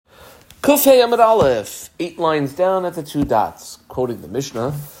Kufay Amid Aleph, 8 lines down at the 2 dots, quoting the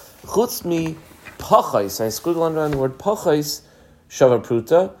Mishnah. Chutz mi pachais, I squiggle underline the word pachais, shava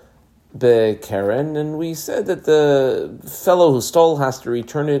pruta, bekeren, and we said that the fellow who stole has to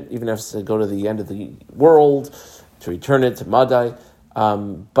return it, even if it's to go to the end of the world, to return it to Madai.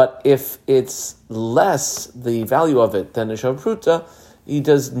 But if it's less the value of it than a shava pruta, he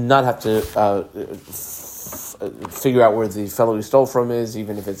does not have to figure out where the fellow he stole from is,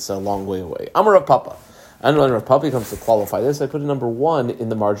 even if it's a long way away. Amar Rav Papa. And when Rav Papa comes to qualify this, I put a number 1 in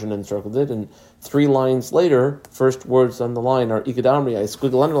the margin and circled it, and 3 lines later, first words on the line are Ikadamri. I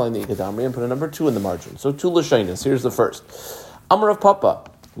squiggle underline the Ikadamri and put a number 2 in the margin. So 2 Lashanas. Here's the first. Amar Rav Papa.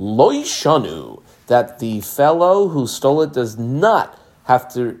 Lo Shanu, that the fellow who stole it does not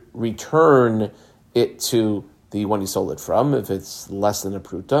have to return it to the one he stole it from, if it's less than a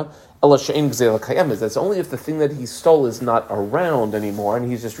pruta. That's only if the thing that he stole is not around anymore, and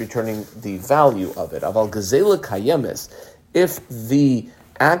he's just returning the value of it. Aval gazela kayemes, if the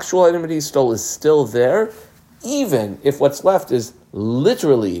actual item that he stole is still there, even if what's left is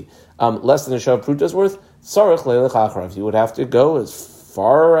literally less than a shav pruta's worth, sarach leilech acharav, you would have to go as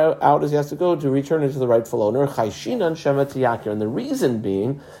far out as he has to go to return it to the rightful owner. Chayshinan shemet yakir, and the reason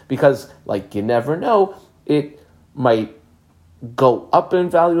being because, like, you never know, it might go up in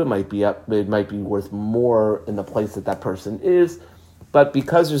value, it might be up, it might be worth more in the place that person is, but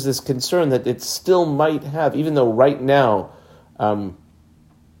because there's this concern that it still might have, even though right now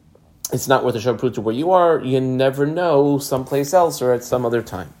it's not worth a shav pruta where you are, you never know someplace else or at some other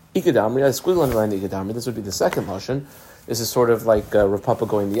time. Ikadamri, I squiggle underline the Ikadamri, this would be the second lashon. This is sort of like Rav Papa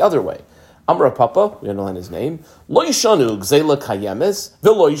going the other way. Amar Rav Papa, we underline his name, Lo yishanu gzela kayemes,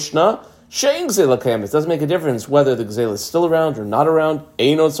 v'lo yishna shein gzela kayemes. Doesn't make a difference whether the gzela is still around or not around.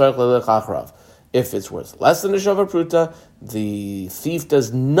 Eino tzarich leilech acharav. If it's worth less than a shavar pruta, the thief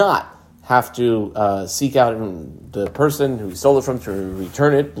does not have to seek out the person who he stole it from to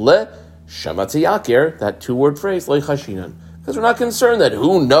return it. Le shamati yakir, that 2-word phrase, lo chashinan. Because we're not concerned that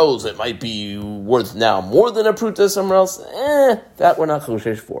who knows, it might be worth now more than a pruta somewhere else. That we're not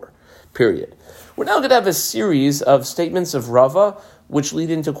choshesh for. Period. We're now going to have a series of statements of Rava which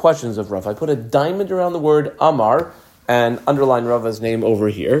lead into questions of Rava. I put a diamond around the word Amar and underline Rava's name over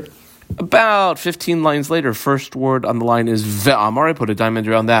here. About 15 lines later, first word on the line is Ve'amar. I put a diamond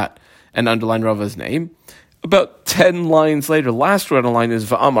around that and underline Rava's name. About 10 lines later, last word on the line is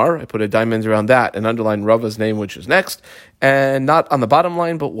Va'amar. I put a diamond around that and underline Rava's name, which is next. And not on the bottom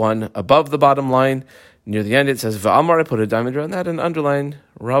line, but one above the bottom line. Near the end, it says Va'amar. I put a diamond around that and underline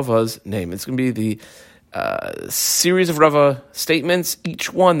Rava's name. It's going to be the series of Rava statements.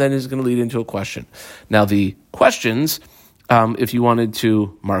 Each one then is going to lead into a question. Now, the questions, if you wanted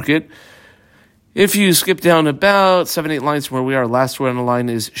to mark it, if you skip down about 7-8 lines from where we are, last word on the line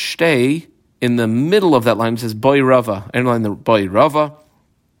is Shtei. In the middle of that line, it says Boy Rava. I underline the Boy Rava.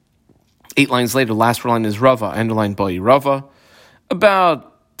 8 lines later, last line is Rava. I underline Boy Rava.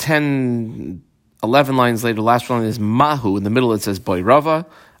 About 10, 11 lines later, last line is Mahu. In the middle, it says Boy Rava.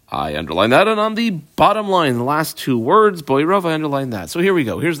 I underline that. And on the bottom line, the last 2 words, Boy Rava, I underline that. So here we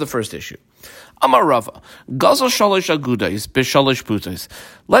go. Here's the first issue. Amar Rava, Gazel shalosh agudais b'shalosh putais.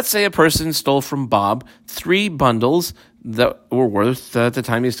 Let's say a person stole from Bob 3 bundles that were worth, at the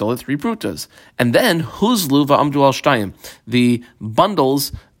time he stole it, 3 prutas. And then, huzlu va'amdu al shtayim. The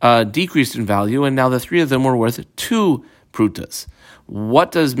bundles decreased in value, and now the 3 of them were worth 2 prutas.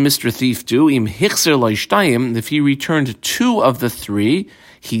 What does Mr. Thief do? Im hichser lo shtayim. If he returned 2 of the 3,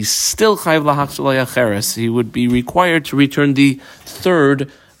 he's still chayv lahachzor lo yacheres. He would be required to return the 3rd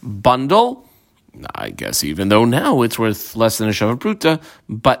bundle. I guess even though now it's worth less than a shav pruta,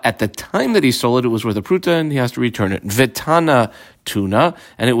 but at the time that he stole it, it was worth a pruta, and he has to return it. Vitana tuna,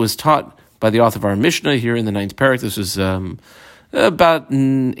 and it was taught by the author of our Mishnah here in the 9th parak. This was about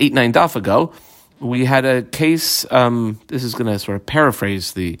 8-9 daf ago. We had a case, this is going to sort of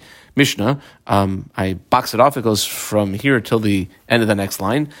paraphrase the Mishnah. I box it off. It goes from here till the end of the next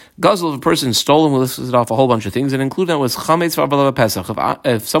line. Guzzle of a person stole, and we listed off a whole bunch of things, and including that was chametz v'avala pesach.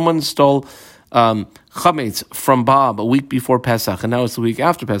 If someone stole chametz from Bob a week before Pesach, and now it's the week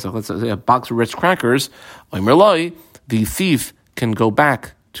after Pesach, let's say a box of Ritz crackers, the thief can go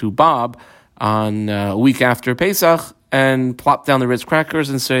back to Bob on a week after Pesach and plop down the Ritz crackers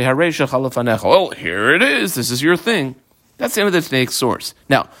and say, Haresha chalafanecha. Well, here it is. This is your thing. That's the end of the Tanaic source.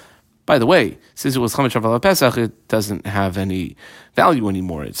 Now, by the way, since it was chametz v'avala pesach, it doesn't have any value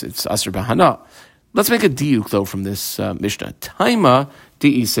anymore. It's aser b'hana. Let's make a diuk, though, from this Mishnah. Taima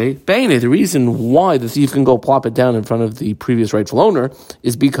de'ise beine. The reason why the thief can go plop it down in front of the previous rightful owner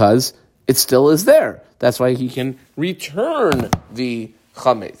is because it still is there. That's why he can return the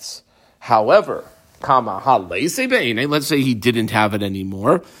chametz. However, let's say he didn't have it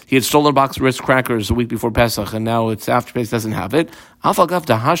anymore. He had stolen a box of Ritz crackers a week before Pesach, and now it's after Pesach, doesn't have it.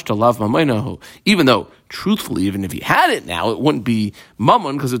 Even though, truthfully, even if he had it now, it wouldn't be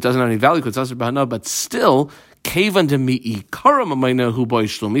mammon because it doesn't have any value, but still,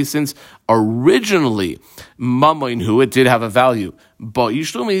 since originally mammon it did have a value, but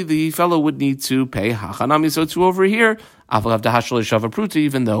the fellow would need to pay hachanami. So too over here,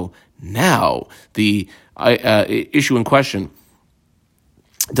 even though now the issue in question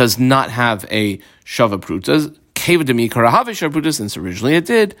does not have a shava pruta, since originally it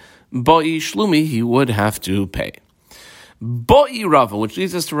did, he would have to pay. Boi Rava, which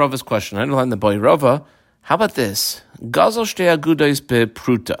leads us to Rava's question. I underline the Boi Rava. How about this? Gazel shte agudais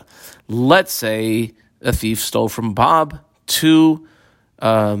bepruta. Let's say a thief stole from Bob two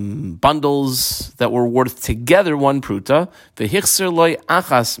bundles that were worth together one pruta, v'hichser loy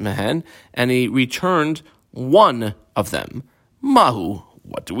achas mehen, and he returned one of them. Mahu,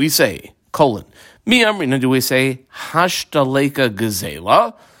 what do we say? Mi amrina, do we say hashtaleka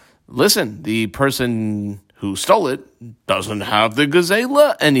gezela? Listen, the person who stole it doesn't have the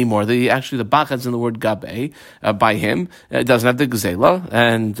gezela anymore. The bachat's in the word gabe by him. It doesn't have the gezela,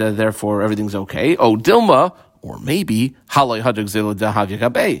 and therefore everything's okay. Oh, Dilma, or maybe halay had gezela dahav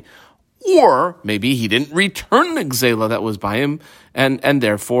gabe, or maybe he didn't return the gezela that was by him, and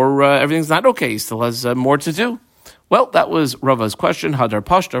therefore everything's not okay. He still has more to do. Well, that was Rava's question. Hadar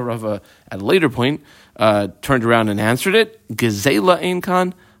Pashta. Rava, at a later point, turned around and answered it. Gezela ein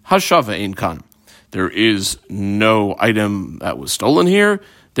kan, hashava ein kan. There is no item that was stolen here.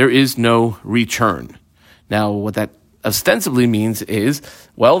 There is no return. Now, what that ostensibly means is,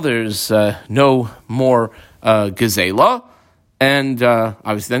 well, there's no more gezela, and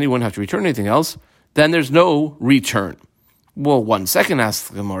obviously then you wouldn't have to return anything else. Then there's no return. Well, 1 second, asks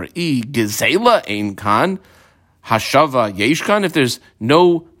the Gemara, gezela ein kan, hashava yesh kan. If there's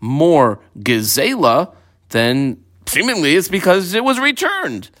no more gezela, then seemingly it's because it was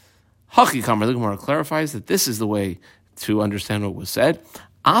returned. Haki Kamar, the Gemara clarifies that this is the way to understand what was said.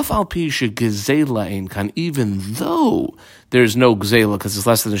 Afal pisha gezela ein kan, even though there's no gezela because it's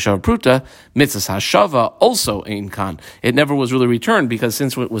less than a shava pruta, mitzvahs hashava also ein kan. It never was really returned because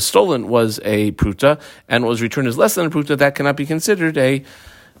since what was stolen was a pruta and what was returned as less than a pruta, that cannot be considered a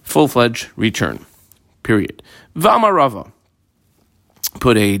full-fledged return. Period. V'amar Rava.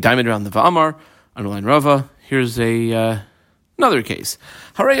 Put a diamond around the V'amar, underline Rava. Here's another case.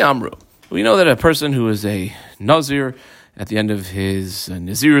 Harei Amru. We know that a person who is a Nazir, at the end of his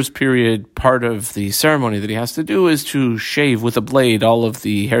Nazir's period, part of the ceremony that he has to do is to shave with a blade all of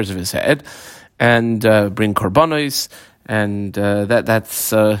the hairs of his head and bring korbanos, and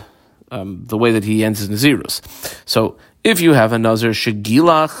that's the way that he ends his Nazirus. So if you have a Nazir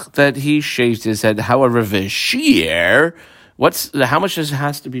shegilach that he shaved his head, however, v'shir, how much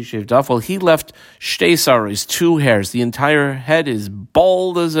has to be shaved off? Well, he left shtei saris, 2 hairs. The entire head is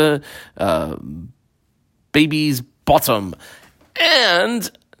bald as a baby's bottom.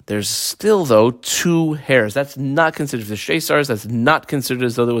 And there's still, though, 2 hairs. That's not considered the shtei saris. That's not considered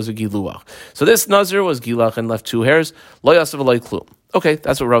as though there was a giluach. So this Nazir was gilach and left 2 hairs. Lo yasav alei klum. Okay,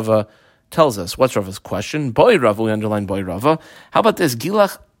 that's what Rava tells us. What's Rava's question? Boi Rava, we underline Boi Rava. How about this?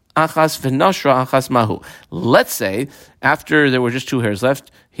 Gilach achas v'nashra achas mahu. Let's say after there were just 2 hairs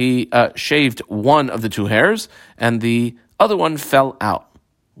left, he shaved one of the 2 hairs and the other one fell out.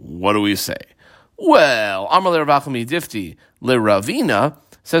 What do we say? Well, Amar Rav Achami Difti Ravina,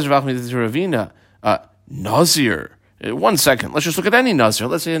 says Rav Achami Difti to Ravina, Nazir. 1 second. Let's just look at any Nazir.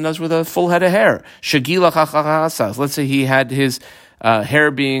 Let's say a Nazir with a full head of hair. Shagilach achasas. Let's say he had his hair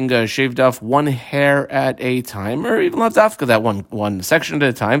being shaved off 1 hair at a time, or even left after that one section at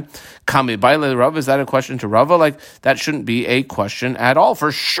a time. Kame baile Rava, is that a question to Rava? Like, that shouldn't be a question at all.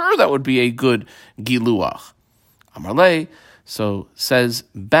 For sure that would be a good giluach. Amarle, so says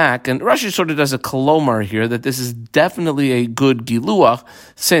back, and Rashi sort of does a kolomar here, that this is definitely a good giluach,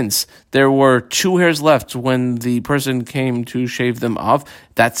 since there were 2 hairs left when the person came to shave them off.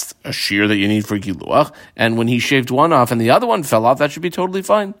 That's a shear that you need for giluach, and when he shaved one off and the other one fell off, that should be totally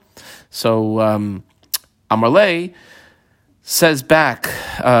fine. So Amarle says back,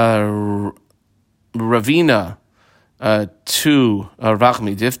 Ravina to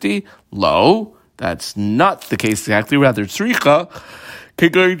Rachmi Difti, lo, that's not the case exactly. Rather, tzricha.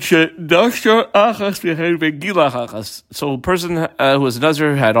 So a person who was a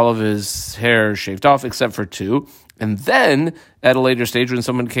Nazir had all of his hair shaved off except for 2. And then, at a later stage, when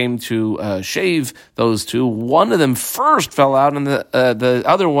someone came to shave those 2, one of them first fell out and the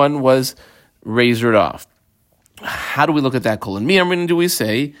other one was razored off. How do we look at that? Colon. Do we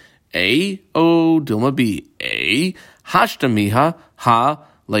say, A, O, Dilma B. A, Hashtamiha, Ha,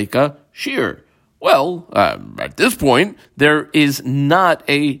 Leka, Shear. Well, at this point, there is not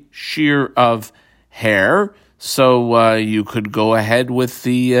a shear of hair, so you could go ahead with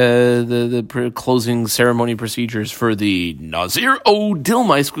the closing ceremony procedures for the Nazir O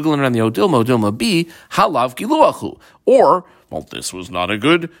Dilma, squiggling around the O Dilma B, Halav Giluachu. Or, well, this was not a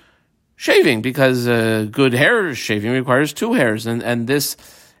good shaving, because good hair shaving requires 2 hairs, and this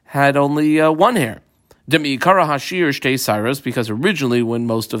had only 1 hair. Demi-kara hashir shtei saros, because originally, when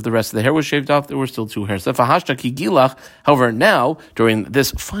most of the rest of the hair was shaved off, there were still 2 hairs. However, now, during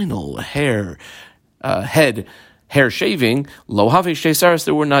this final head hair shaving, lo have shtei saros,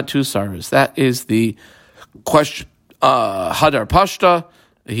 there were not 2 saros. That is the question. Hadar pashta,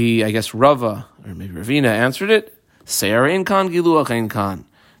 I guess Rava, or maybe Ravina answered it. Seir ein kan, giluach ein kan.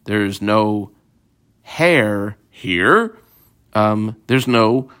 There's no hair here. There's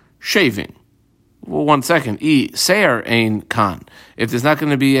no shaving. Well, 1 second. Seir ein kan. If there's not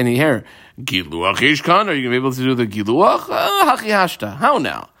going to be any hair, giluach ish kan, are you going to be able to do the giluach? Haki hashta. How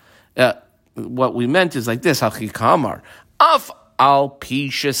now? What we meant is like this. Haki kamar. Af al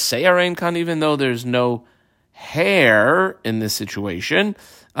pisha seir ein kan, even though there's no hair in this situation.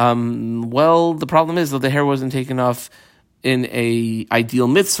 Well, the problem is that the hair wasn't taken off in a ideal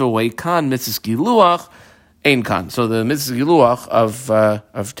mitzvah way. Kan mitzvah giluach ein kan. So the mitzvah giluach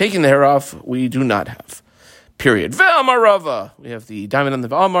of taking the hair off, we do not have. Period. Ve'amar Rava. We have the diamond on the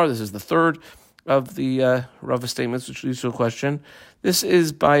Ve'amar. This is the third of the Rava statements, which leads to a question. This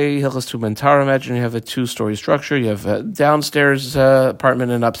is by Hilchos Tumentara. Imagine you have a 2-story structure. You have a downstairs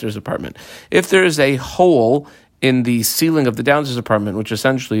apartment and an upstairs apartment. If there is a hole in the ceiling of the downstairs apartment, which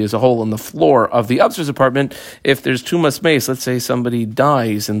essentially is a hole in the floor of the upstairs apartment, if there's tumas mace, let's say somebody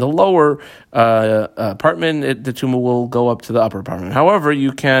dies in the lower apartment, the tuma will go up to the upper apartment. However,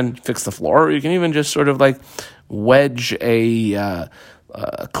 you can fix the floor, or you can even just sort of like wedge a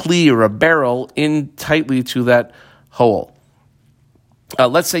kli or a barrel in tightly to that hole.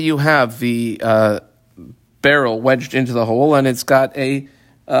 Let's say you have the barrel wedged into the hole, and it's got a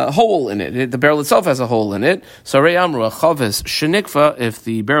hole in it. The barrel itself has a hole in it. So Rei Amru, a chavis shenikva, if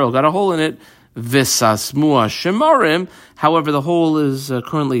the barrel got a hole in it, visasmua shemarim. However, the hole is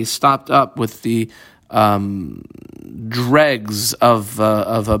currently stopped up with the dregs of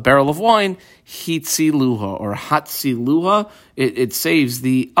a barrel of wine. Hitzi luha or hatzi luha. It saves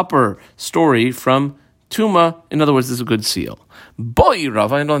the upper story from tuma. In other words, this is a good seal. Boy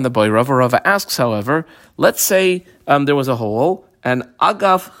Rava, and on the boy Rava asks, however, let's say there was a hole, and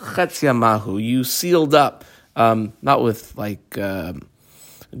agaf chetzia you sealed up, not with like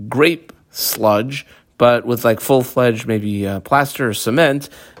grape sludge, but with like full-fledged maybe plaster or cement.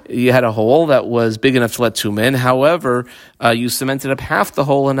 You had a hole that was big enough to let tuma in. However, you cemented up half the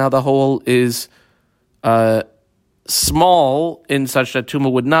hole, and now the hole is small in such that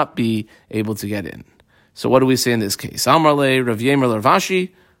tuma would not be able to get in. So what do we say in this case? Amarle Rav Yemer Rav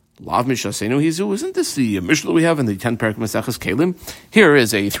Ashi. Lav Mishasenu Hizu. Isn't this the Mishnah we have in the 10 Perek Maseches Kelim? Here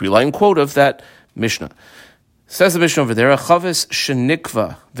is a 3-line quote of that Mishnah. Says the Mishnah over there, Chavis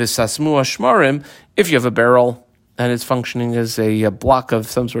shenikva v'sasmu ashmarim. If you have a barrel and it's functioning as a block of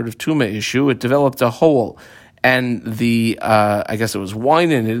some sort of tuma issue, it developed a hole, and the I guess it was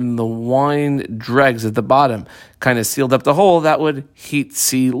wine in it, and the wine dregs at the bottom kind of sealed up the hole. That would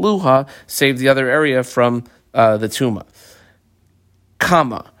hitzi luha, save the other area from the tuma.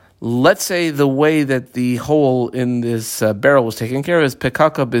 Kama. Let's say the way that the hole in this barrel was taken care of is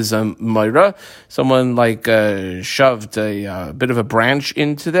pekaka bizamayra. Someone like shoved a bit of a branch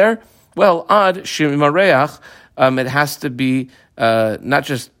into there. Well, ad shimareach, it has to be not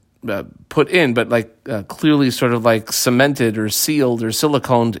just put in, but like clearly sort of like cemented or sealed or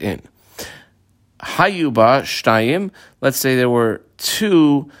siliconed in. Hayuba shtayim. Let's say there were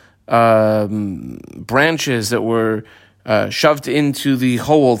 2 branches that were shoved into the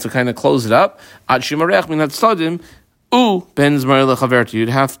hole to kind of close it up. Ad shimarech min hatzadim u ben zmar lechaverti. You'd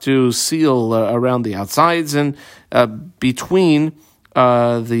have to seal around the outsides and between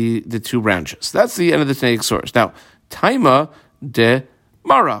the 2 branches. That's the end of the Tanaic source. Now, taima de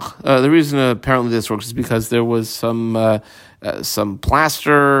marach. The reason apparently this works is because there was some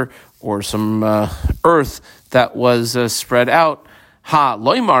plaster or some earth that was spread out. Ha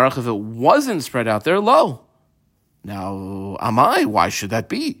loy marach. If it wasn't spread out there, lo. Now, amai, why should that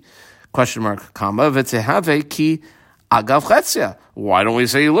be? Question mark, comma, v'tehave ki agav chetzia. Why don't we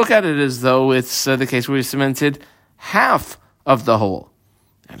say you look at it as though it's the case where we cemented half of the hole?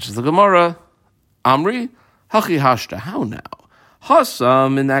 Answers the Gemara, Amri, hachi hashta. How now?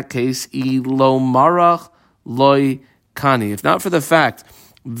 Hasam, in that case, ilo marach loy kani. If not for the fact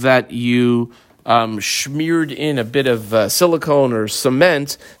that you smeared in a bit of silicone or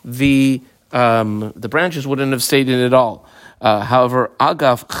cement, the branches wouldn't have stayed in at all. However,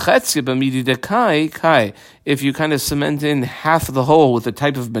 agaf chetzi b'midi de kai, if you kind of cement in half of the hole with a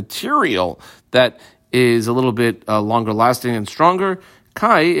type of material that is a little bit longer lasting and stronger,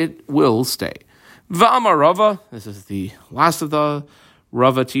 kai, it will stay. V'amar Rava, this is the last of the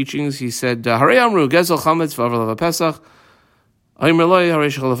Rava teachings. He said, Harei amru gezel chametz v'avar pesach, aymer loy harei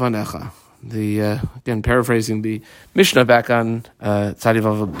shechol lefanecha. Again, paraphrasing the Mishnah back on Tzadi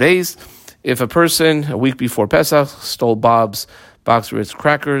Vav Beis. If a person, a week before Pesach, stole Bob's box of Ritz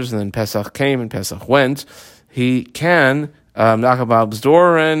crackers, and then Pesach came and Pesach went, he can knock on Bob's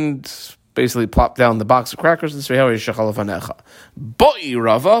door and basically plop down the box of crackers and say, Boi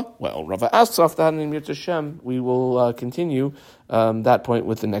Rava. Well, Rava asks off that, and in Yirtzeh Hashem, we will continue that point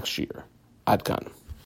with the next year. Ad Kan.